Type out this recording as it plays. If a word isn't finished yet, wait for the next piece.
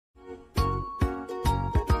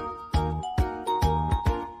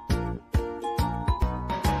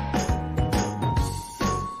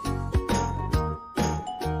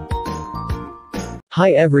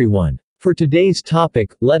Hi everyone. For today's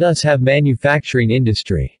topic, let us have manufacturing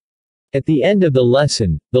industry. At the end of the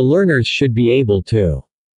lesson, the learners should be able to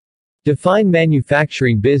define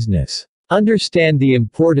manufacturing business, understand the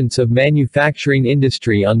importance of manufacturing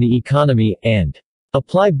industry on the economy, and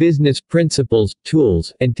apply business principles,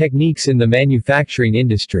 tools, and techniques in the manufacturing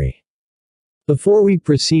industry. Before we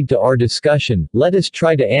proceed to our discussion, let us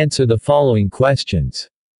try to answer the following questions.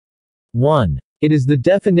 1. It is the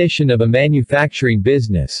definition of a manufacturing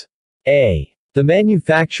business. A. The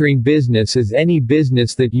manufacturing business is any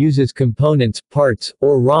business that uses components, parts,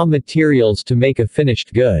 or raw materials to make a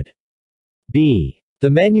finished good. B. The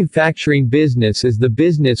manufacturing business is the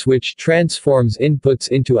business which transforms inputs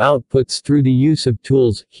into outputs through the use of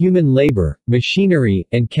tools, human labor, machinery,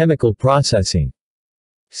 and chemical processing.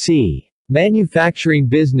 C. Manufacturing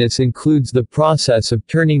business includes the process of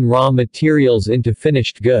turning raw materials into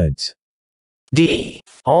finished goods. D.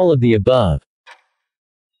 All of the above.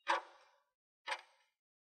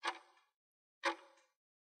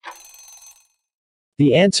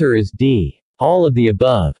 The answer is D. All of the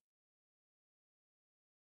above.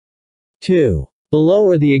 2. Below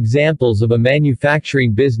are the examples of a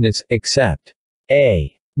manufacturing business, except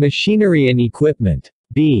A. Machinery and equipment.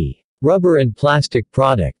 B. Rubber and plastic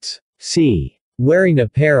products. C. Wearing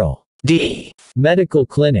apparel. D. Medical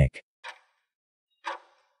clinic.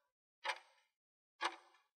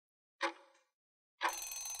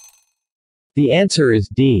 The answer is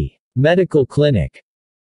D. Medical clinic.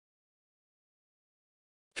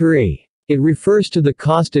 3. It refers to the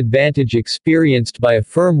cost advantage experienced by a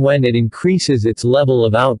firm when it increases its level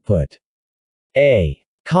of output. A.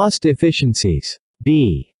 Cost efficiencies.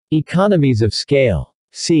 B. Economies of scale.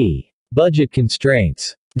 C. Budget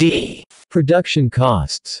constraints. D. Production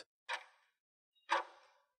costs.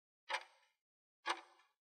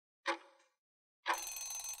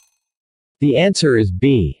 The answer is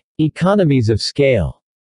B. Economies of scale.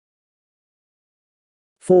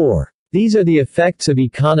 4. These are the effects of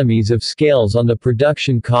economies of scales on the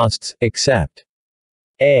production costs, except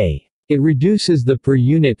A. It reduces the per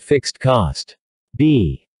unit fixed cost.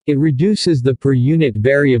 B. It reduces the per unit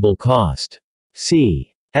variable cost.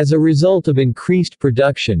 C. As a result of increased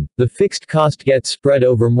production, the fixed cost gets spread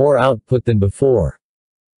over more output than before.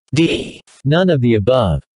 D. None of the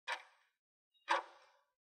above.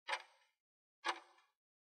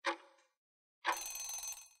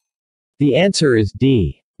 The answer is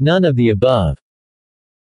D. None of the above.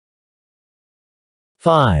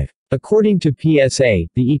 5. According to PSA,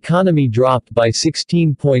 the economy dropped by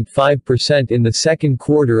 16.5% in the second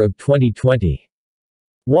quarter of 2020.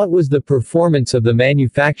 What was the performance of the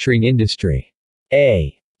manufacturing industry?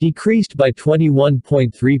 A. Decreased by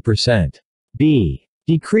 21.3%. B.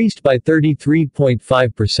 Decreased by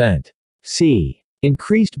 33.5%. C.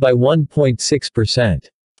 Increased by 1.6%.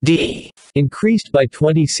 D. Increased by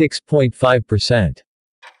 26.5%.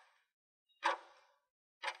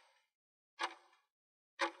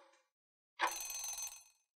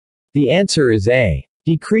 The answer is A.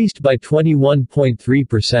 Decreased by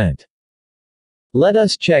 21.3%. Let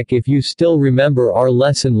us check if you still remember our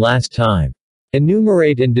lesson last time.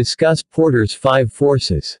 Enumerate and discuss Porter's 5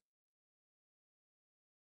 forces.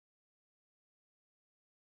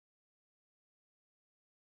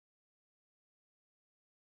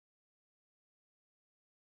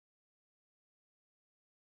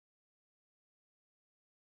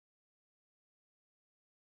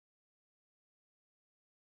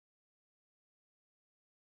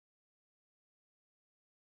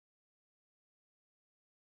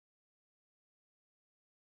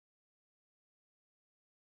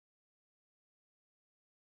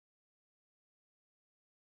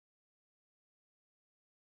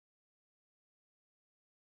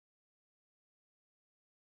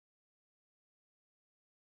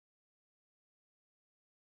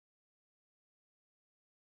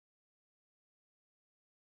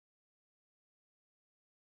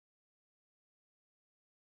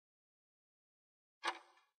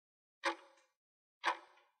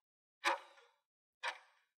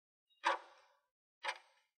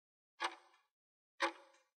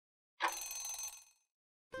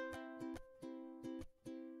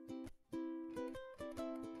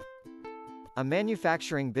 A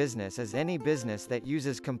manufacturing business is any business that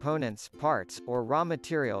uses components, parts, or raw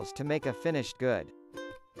materials to make a finished good.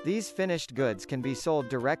 These finished goods can be sold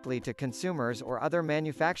directly to consumers or other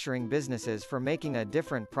manufacturing businesses for making a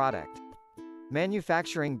different product.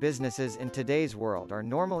 Manufacturing businesses in today's world are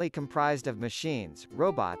normally comprised of machines,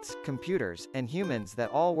 robots, computers, and humans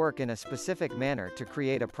that all work in a specific manner to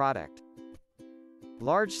create a product.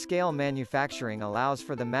 Large-scale manufacturing allows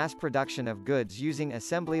for the mass production of goods using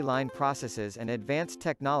assembly line processes and advanced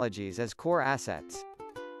technologies as core assets.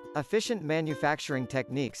 Efficient manufacturing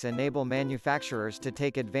techniques enable manufacturers to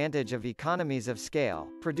take advantage of economies of scale,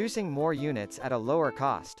 producing more units at a lower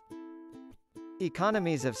cost.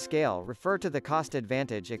 Economies of scale refer to the cost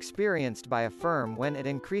advantage experienced by a firm when it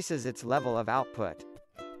increases its level of output.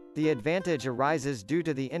 The advantage arises due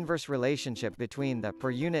to the inverse relationship between the per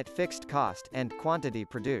unit fixed cost and quantity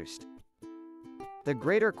produced. The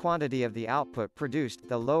greater quantity of the output produced,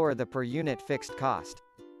 the lower the per unit fixed cost.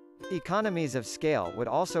 Economies of scale would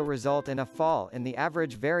also result in a fall in the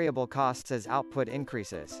average variable costs as output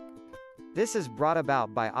increases. This is brought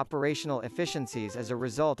about by operational efficiencies as a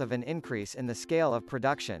result of an increase in the scale of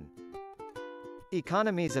production.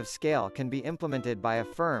 Economies of scale can be implemented by a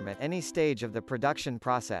firm at any stage of the production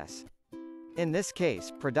process. In this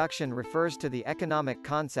case, production refers to the economic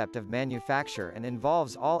concept of manufacture and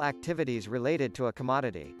involves all activities related to a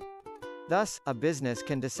commodity. Thus, a business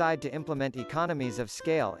can decide to implement economies of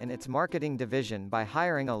scale in its marketing division by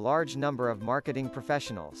hiring a large number of marketing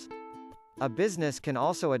professionals. A business can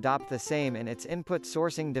also adopt the same in its input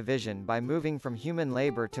sourcing division by moving from human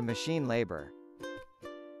labor to machine labor.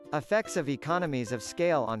 Effects of economies of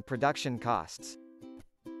scale on production costs.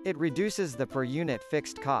 It reduces the per unit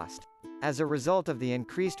fixed cost. As a result of the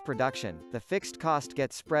increased production, the fixed cost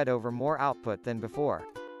gets spread over more output than before.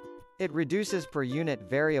 It reduces per unit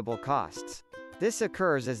variable costs. This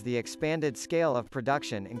occurs as the expanded scale of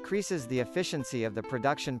production increases the efficiency of the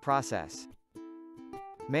production process.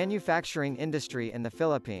 Manufacturing industry in the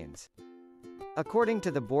Philippines. According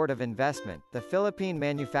to the Board of Investment, the Philippine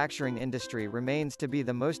manufacturing industry remains to be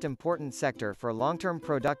the most important sector for long-term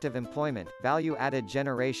productive employment, value-added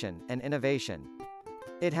generation, and innovation.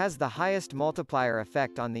 It has the highest multiplier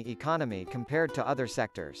effect on the economy compared to other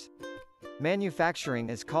sectors. Manufacturing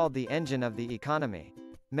is called the engine of the economy.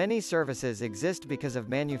 Many services exist because of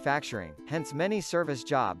manufacturing, hence many service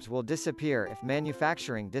jobs will disappear if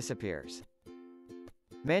manufacturing disappears.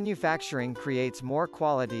 Manufacturing creates more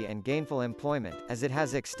quality and gainful employment, as it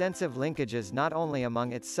has extensive linkages not only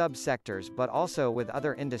among its sub-sectors but also with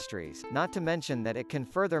other industries, not to mention that it can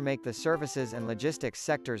further make the services and logistics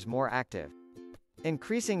sectors more active.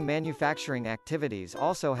 Increasing manufacturing activities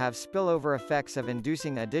also have spillover effects of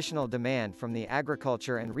inducing additional demand from the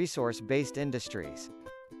agriculture and resource-based industries.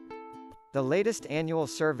 The latest annual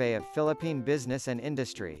survey of Philippine Business and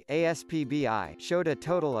Industry (ASPBI) showed a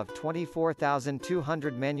total of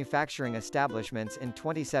 24,200 manufacturing establishments in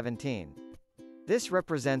 2017. This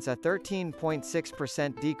represents a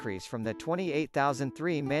 13.6% decrease from the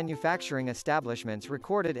 28,003 manufacturing establishments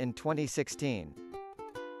recorded in 2016.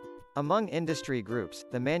 Among industry groups,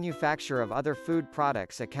 the manufacture of other food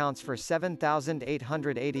products accounts for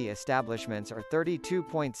 7,880 establishments or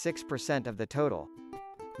 32.6% of the total.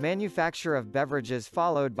 Manufacture of beverages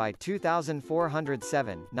followed by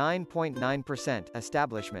 2,407 (9.9%)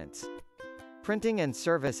 establishments. Printing and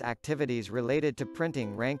service activities related to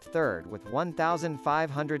printing ranked third with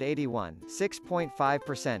 1,581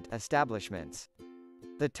 (6.5%) establishments.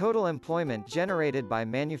 The total employment generated by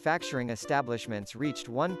manufacturing establishments reached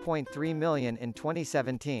 1.3 million in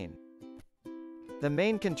 2017. The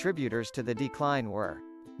main contributors to the decline were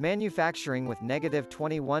manufacturing with negative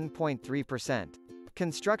 21.3%,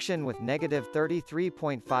 construction with negative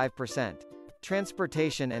 33.5%,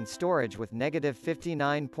 transportation and storage with negative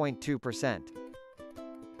 59.2%.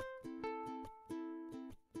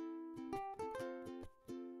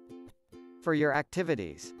 For your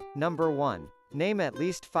activities. Number 1. Name at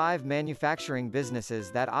least 5 manufacturing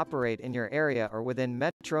businesses that operate in your area or within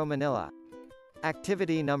Metro Manila.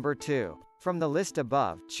 Activity number 2. From the list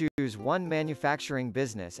above, choose one manufacturing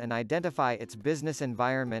business and identify its business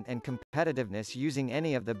environment and competitiveness using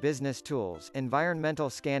any of the business tools: environmental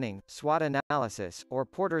scanning, SWOT analysis, or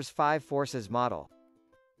Porter's 5 Forces model.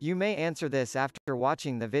 You may answer this after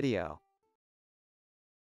watching the video.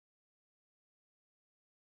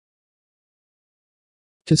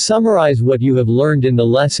 To summarize what you have learned in the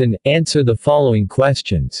lesson, answer the following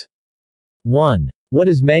questions. 1. What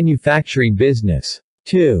is manufacturing business?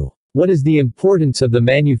 2. What is the importance of the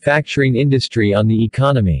manufacturing industry on the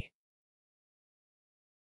economy?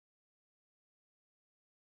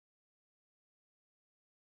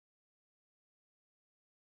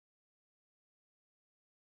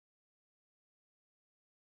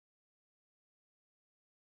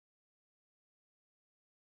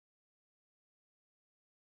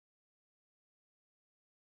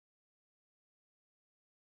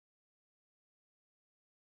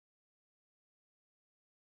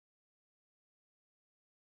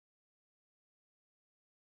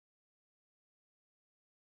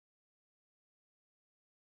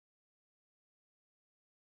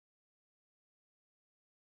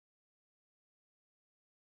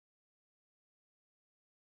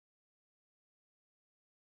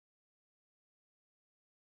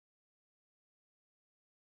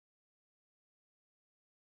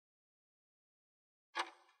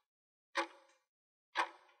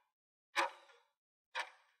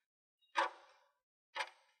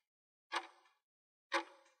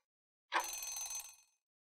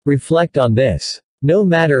 Reflect on this. No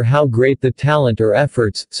matter how great the talent or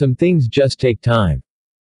efforts, some things just take time.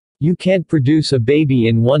 You can't produce a baby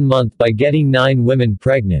in 1 month by getting 9 women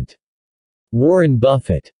pregnant. Warren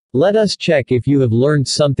Buffett. Let us check if you have learned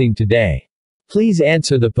something today. Please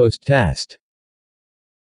answer the post test.